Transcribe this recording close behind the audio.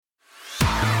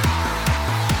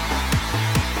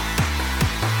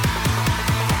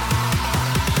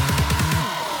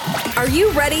Are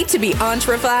you ready to be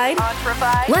entrefied?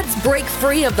 Let's break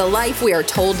free of the life we are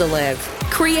told to live.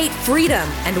 Create freedom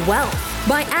and wealth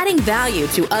by adding value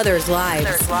to others'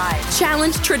 lives.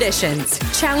 Challenge traditions,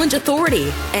 challenge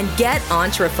authority, and get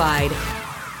entrefied.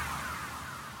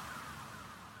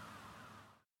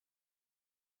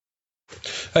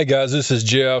 Hey guys, this is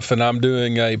Jeff, and I'm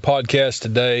doing a podcast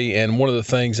today, and one of the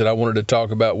things that I wanted to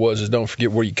talk about is don't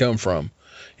forget where you come from.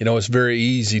 You know, it's very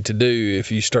easy to do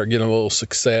if you start getting a little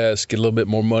success, get a little bit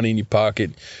more money in your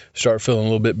pocket, start feeling a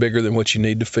little bit bigger than what you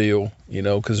need to feel, you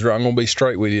know, because I'm going to be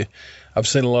straight with you. I've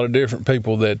seen a lot of different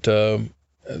people that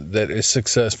is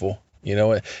successful. You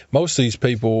know, most of these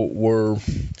people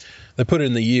they put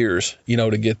in the years, you know,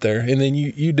 to get there. And then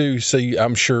you do see,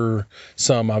 I'm sure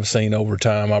some I've seen over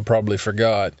time, I probably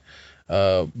forgot.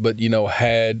 But, you know,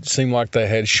 seemed like they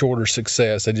had shorter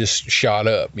success. They just shot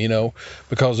up, you know,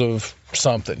 because of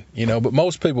something, you know. But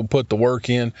most people put the work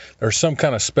in. There's some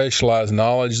kind of specialized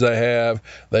knowledge they have.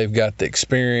 They've got the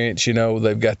experience, you know,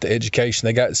 they've got the education,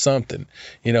 they got something,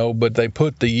 you know, but they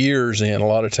put the years in a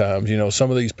lot of times. You know, some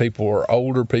of these people are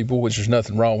older people, which there's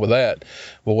nothing wrong with that.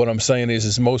 But what I'm saying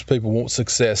is most people want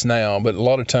success now, but a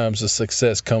lot of times the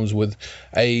success comes with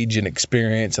age and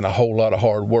experience and a whole lot of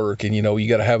hard work. And, you know, you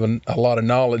got to have a lot of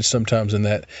knowledge sometimes in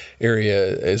that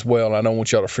area as well. And I don't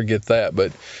want y'all to forget that.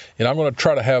 But, you know, I'm going to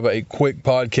try to have a quick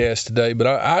podcast today, but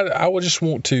I would just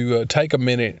want to take a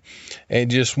minute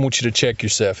and just want you to check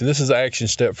yourself. And this is the action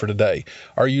step for today.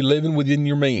 Are you living within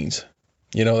your means?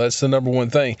 You know, that's the number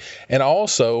one thing. And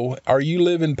also, are you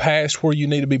living past where you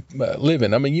need to be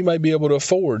living? I mean, you may be able to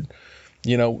afford,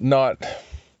 you know, not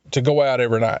to go out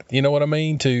every night, you know what I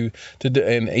mean? To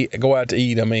go out to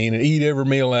eat, and eat every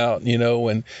meal out, you know,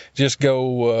 and just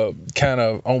go kind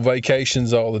of on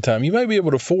vacations all the time. You may be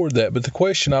able to afford that, but the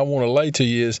question I want to lay to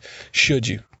you is, should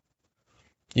you?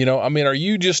 You know, I mean, are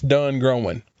you just done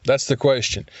growing? That's the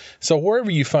question. So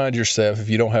wherever you find yourself, if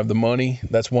you don't have the money,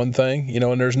 that's one thing, you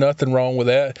know, and there's nothing wrong with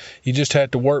that. You just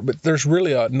have to work, but there's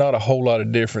really not a whole lot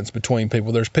of difference between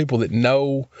people. There's people that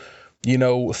know, you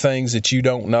know, things that you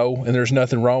don't know, and there's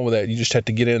nothing wrong with that. You just have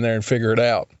to get in there and figure it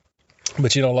out.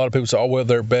 But, you know, a lot of people say, oh, well,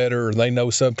 they're better, or they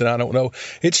know something I don't know.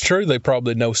 It's true. They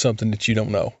probably know something that you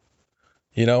don't know.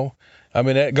 You know, I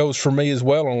mean, that goes for me as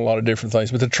well on a lot of different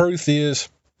things. But the truth is,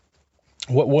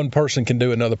 what one person can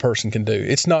do, another person can do.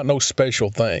 It's not no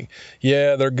special thing.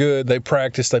 Yeah, they're good. They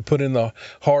practice. They put in the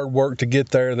hard work to get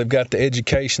there. They've got the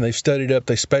education. They've studied up.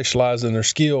 They specialize in their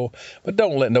skill. But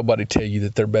don't let nobody tell you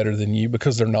that they're better than you,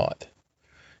 because they're not.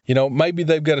 You know, maybe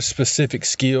they've got a specific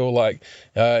skill, like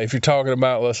if you're talking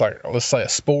about, let's say a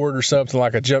sport or something,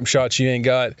 like a jump shot you ain't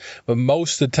got. But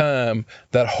most of the time,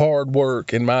 that hard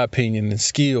work, in my opinion, and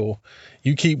skill,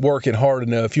 you keep working hard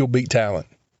enough, you'll beat talent.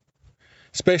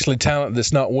 Especially talent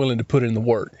that's not willing to put in the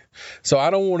work. So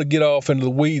I don't want to get off into the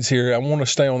weeds here. I want to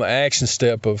stay on the action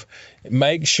step of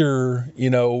make sure, you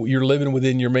know, you're living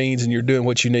within your means and you're doing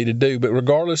what you need to do. But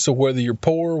regardless of whether you're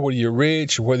poor, whether you're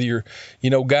rich, or whether you're, you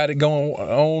know, got it going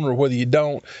on, or whether you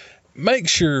don't, make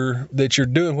sure that you're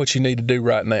doing what you need to do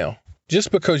right now.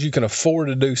 Just because you can afford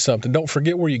to do something, don't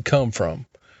forget where you come from.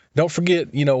 Don't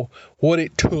forget, you know, what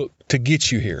it took to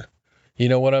get you here. You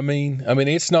know what I mean? I mean,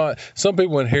 it's not, some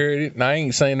people inherit it, and I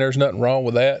ain't saying there's nothing wrong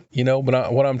with that, you know,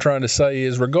 but what I'm trying to say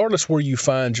is, regardless where you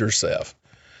find yourself,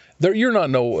 you're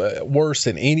not no worse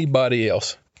than anybody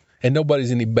else, and nobody's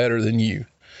any better than you.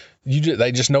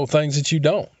 They just know things that you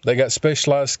don't. They got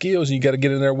specialized skills, and you got to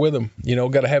get in there with them. You know,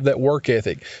 got to have that work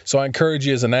ethic. So I encourage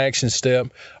you as an action step,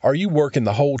 are you working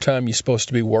the whole time you're supposed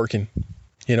to be working?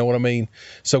 You know what I mean?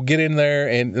 So get in there,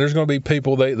 and there's going to be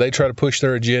people, they try to push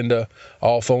their agenda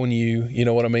off on you. You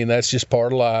know what I mean? That's just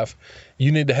part of life.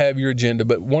 You need to have your agenda,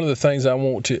 but one of the things I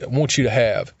want you to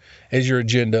have as your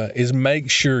agenda is make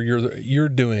sure you're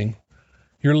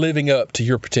living up to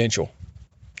your potential.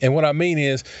 And what I mean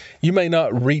is, you may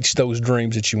not reach those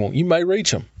dreams that you want. You may reach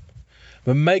them,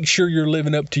 but make sure you're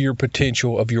living up to your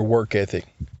potential of your work ethic.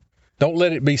 Don't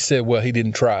let it be said, well, he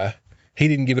didn't try. He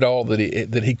didn't give it all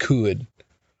that he could.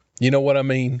 You know what I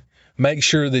mean? Make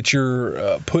sure that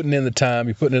you're putting in the time,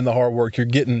 you're putting in the hard work, you're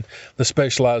getting the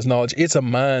specialized knowledge. It's a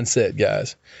mindset,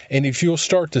 guys. And if you'll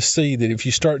start to see that if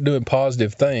you start doing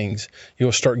positive things,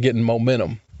 you'll start getting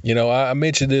momentum. You know, I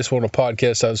mentioned this on a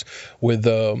podcast I was with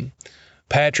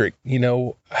Patrick, you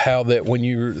know, how that when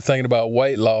you're thinking about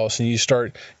weight loss and you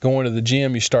start going to the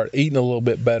gym, you start eating a little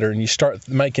bit better and you start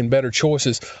making better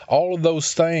choices. All of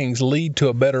those things lead to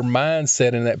a better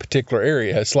mindset in that particular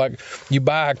area. It's like you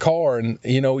buy a car and,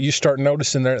 you know, you start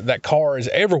noticing that car is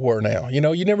everywhere now. You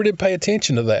know, you never did pay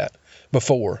attention to that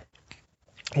before.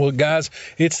 Well, guys,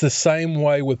 it's the same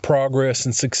way with progress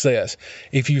and success.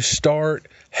 If you start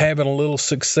having a little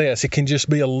success, it can just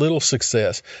be a little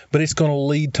success, but it's going to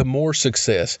lead to more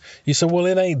success. You say, well,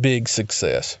 it ain't big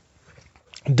success.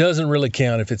 It doesn't really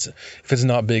count if it's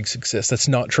not big success. That's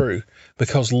not true,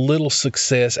 because little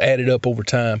success added up over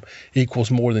time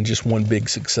equals more than just one big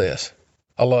success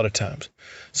a lot of times.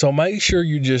 So make sure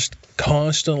you're just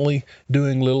constantly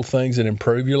doing little things that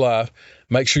improve your life.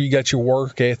 Make sure you got your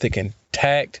work ethic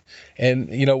intact. And,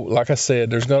 like I said,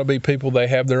 there's going to be people, they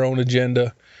have their own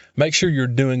agenda. Make sure you're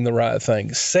doing the right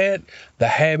thing. Set the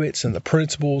habits and the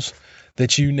principles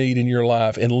that you need in your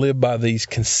life and live by these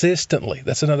consistently.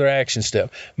 That's another action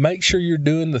step. Make sure you're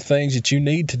doing the things that you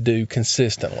need to do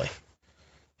consistently.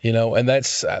 And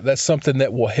that's something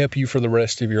that will help you for the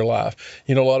rest of your life.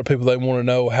 A lot of people, they want to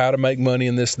know how to make money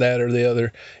and this, that, or the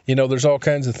other. There's all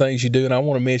kinds of things you do, and I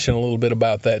want to mention a little bit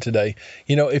about that today.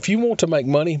 If you want to make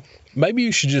money, maybe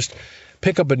you should just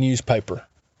pick up a newspaper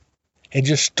and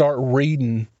just start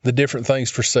reading the different things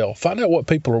for sale. Find out what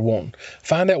people are wanting.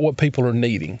 Find out what people are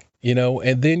needing.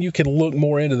 And then you can look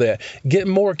more into that. Get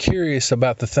more curious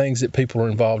about the things that people are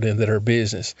involved in that are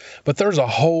business. But there's a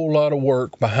whole lot of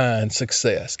work behind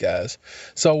success, guys.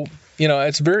 So,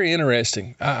 it's very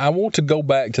interesting. I want to go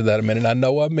back to that a minute. I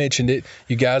know I've mentioned it.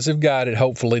 You guys have got it,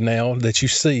 hopefully, now that you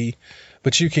see.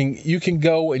 But you can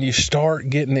go and you start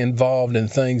getting involved in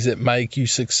things that make you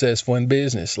successful in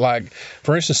business. Like,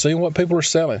 for instance, seeing what people are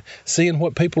selling, seeing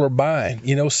what people are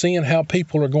buying, seeing how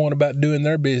people are going about doing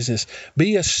their business.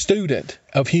 Be a student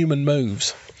of human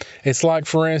moves. It's like,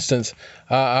 for instance,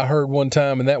 I heard one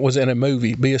time, and that was in a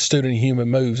movie, be a student of human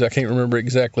moves. I can't remember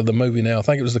exactly the movie now. I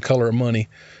think it was The Color of Money.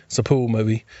 It's a pool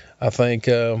movie, I think.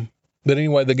 But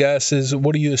anyway, the guy says,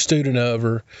 what are you a student of?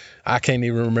 Or I can't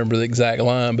even remember the exact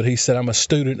line, but he said, I'm a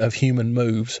student of human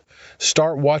moves.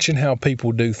 Start watching how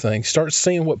people do things. Start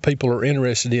seeing what people are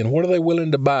interested in. What are they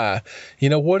willing to buy?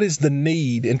 What is the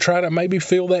need? And try to maybe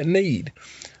fill that need.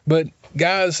 But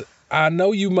guys, I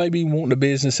know you may be wanting a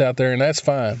business out there, and that's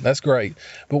fine. That's great.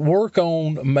 But work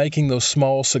on making those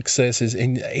small successes,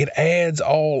 and it adds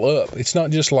all up. It's not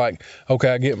just like,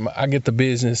 okay, I get the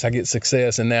business, I get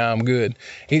success, and now I'm good.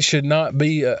 It should not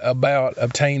be about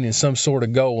obtaining some sort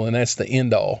of goal, and that's the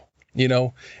end all.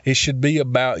 It should be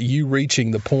about you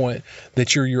reaching the point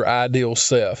that you're your ideal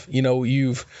self.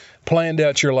 You've planned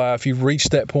out your life. You've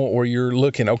reached that point where you're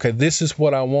looking, okay, this is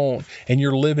what I want, and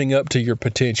you're living up to your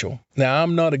potential. Now,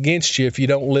 I'm not against you if you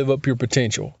don't live up your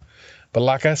potential. But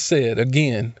like I said,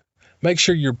 again, make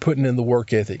sure you're putting in the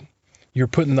work ethic. You're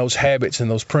putting those habits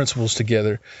and those principles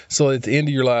together so at the end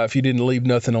of your life, you didn't leave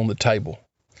nothing on the table.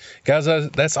 Guys,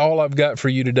 that's all I've got for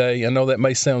you today. I know that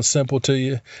may sound simple to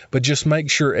you, but just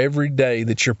make sure every day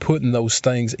that you're putting those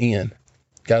things in.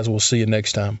 Guys, we'll see you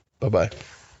next time. Bye-bye.